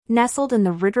Nestled in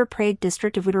the Rudraprayag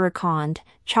district of Uttarakhand,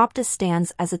 Chopta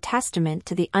stands as a testament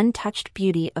to the untouched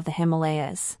beauty of the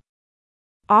Himalayas.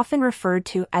 Often referred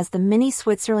to as the mini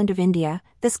Switzerland of India,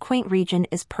 this quaint region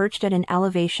is perched at an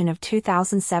elevation of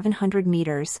 2,700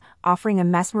 meters, offering a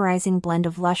mesmerizing blend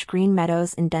of lush green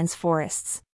meadows and dense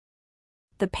forests.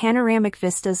 The panoramic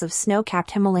vistas of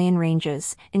snow-capped Himalayan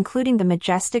ranges, including the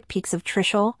majestic peaks of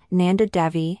Trishul, Nanda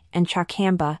Devi, and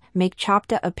Chakamba, make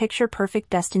Chopta a picture-perfect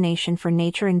destination for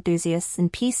nature enthusiasts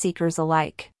and peace-seekers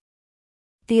alike.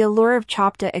 The allure of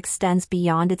Chopta extends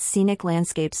beyond its scenic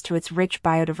landscapes to its rich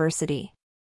biodiversity.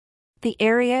 The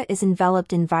area is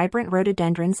enveloped in vibrant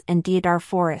rhododendrons and deodar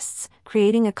forests,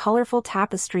 creating a colorful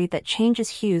tapestry that changes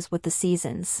hues with the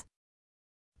seasons.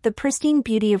 The pristine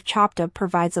beauty of Chopta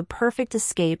provides a perfect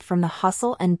escape from the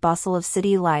hustle and bustle of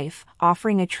city life,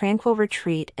 offering a tranquil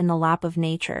retreat in the lap of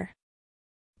nature.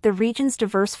 The region's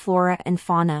diverse flora and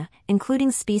fauna, including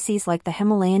species like the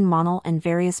Himalayan monal and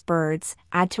various birds,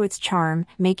 add to its charm,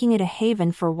 making it a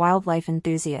haven for wildlife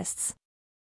enthusiasts.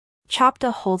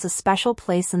 Chopta holds a special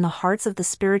place in the hearts of the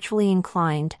spiritually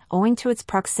inclined, owing to its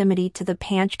proximity to the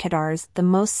Panch Kedars, the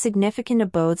most significant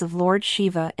abodes of Lord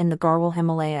Shiva in the Garhwal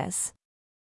Himalayas.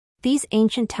 These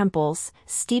ancient temples,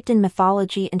 steeped in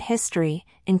mythology and history,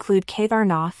 include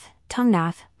Kedarnath,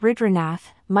 Tungnath,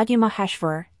 Rudranath,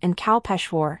 Madhyamaheshwar, and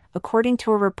Kalpeshwar, according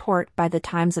to a report by the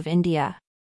Times of India.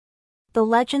 The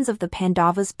legends of the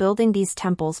Pandavas building these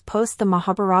temples post the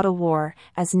Mahabharata war,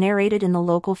 as narrated in the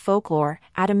local folklore,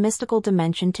 add a mystical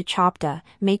dimension to Chopta,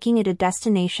 making it a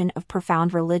destination of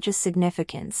profound religious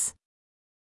significance.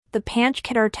 The Panch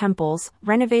Kedar temples,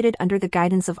 renovated under the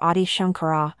guidance of Adi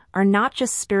Shankara, are not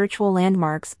just spiritual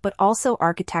landmarks but also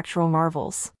architectural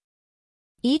marvels.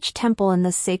 Each temple in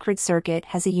this sacred circuit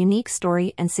has a unique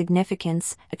story and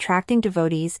significance, attracting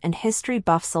devotees and history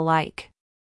buffs alike.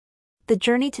 The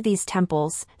journey to these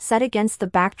temples, set against the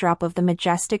backdrop of the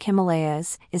majestic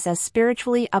Himalayas, is as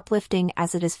spiritually uplifting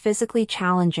as it is physically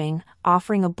challenging,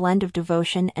 offering a blend of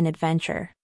devotion and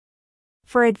adventure.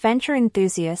 For adventure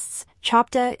enthusiasts,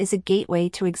 Chopta is a gateway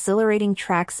to exhilarating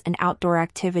treks and outdoor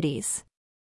activities.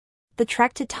 The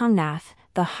trek to Tungnath,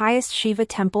 the highest Shiva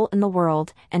temple in the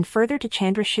world, and further to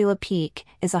Chandrashila Peak,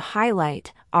 is a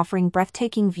highlight, offering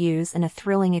breathtaking views and a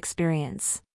thrilling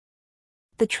experience.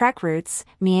 The trek routes,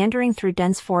 meandering through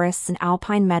dense forests and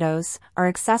alpine meadows, are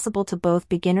accessible to both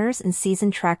beginners and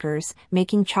seasoned trekkers,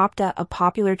 making Chopta a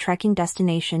popular trekking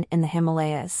destination in the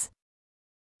Himalayas.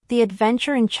 The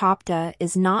adventure in Chopta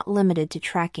is not limited to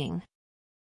trekking.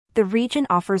 The region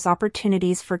offers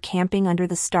opportunities for camping under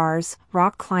the stars,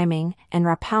 rock climbing, and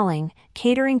rappelling,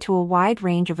 catering to a wide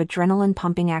range of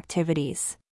adrenaline-pumping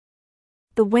activities.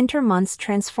 The winter months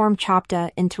transform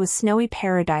Chopta into a snowy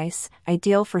paradise,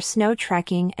 ideal for snow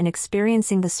trekking and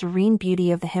experiencing the serene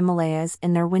beauty of the Himalayas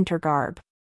in their winter garb.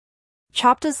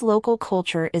 Chopta's local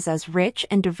culture is as rich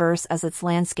and diverse as its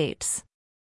landscapes.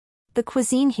 The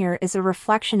cuisine here is a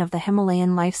reflection of the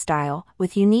Himalayan lifestyle,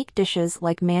 with unique dishes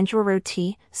like manjwa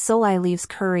roti, solai leaves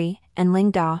curry, and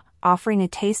lingda, offering a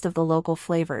taste of the local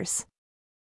flavors.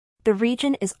 The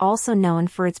region is also known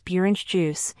for its buranch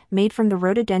juice, made from the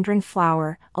rhododendron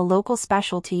flower, a local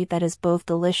specialty that is both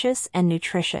delicious and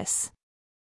nutritious.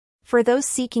 For those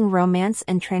seeking romance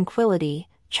and tranquility,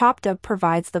 Chopta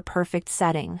provides the perfect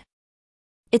setting.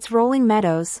 Its rolling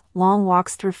meadows, long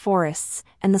walks through forests,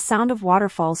 and the sound of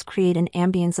waterfalls create an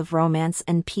ambience of romance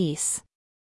and peace.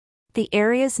 The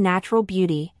area's natural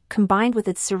beauty, combined with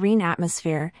its serene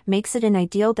atmosphere, makes it an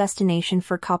ideal destination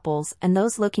for couples and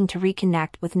those looking to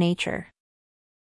reconnect with nature.